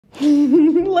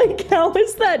Like, how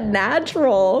is that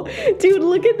natural? Dude,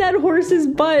 look at that horse's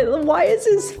butt. Why is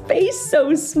his face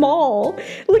so small?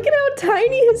 Look at how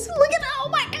tiny oh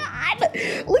my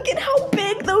God. Look at how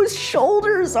big those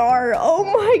shoulders are. Oh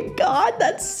my God,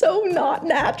 that's so not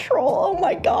natural. Oh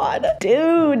my God.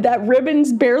 Dude, that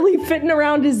ribbon's barely fitting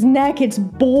around his neck. It's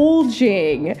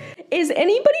bulging. Is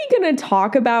anybody gonna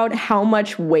talk about how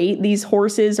much weight these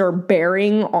horses are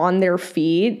bearing on their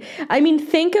feet? I mean,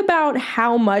 think about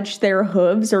how much their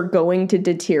hooves are going to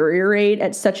deteriorate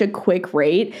at such a quick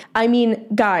rate. I mean,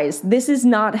 guys, this is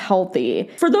not healthy.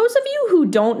 For those of you who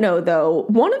don't know though,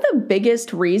 one of the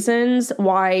biggest reasons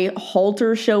why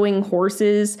halter showing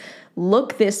horses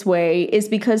look this way is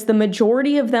because the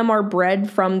majority of them are bred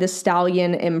from the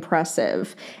stallion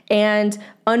Impressive. And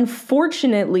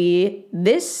unfortunately,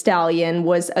 this stallion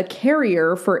was a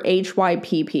carrier for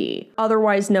HYPP,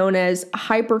 otherwise known as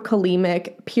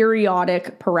hyperkalemic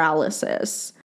periodic paralysis.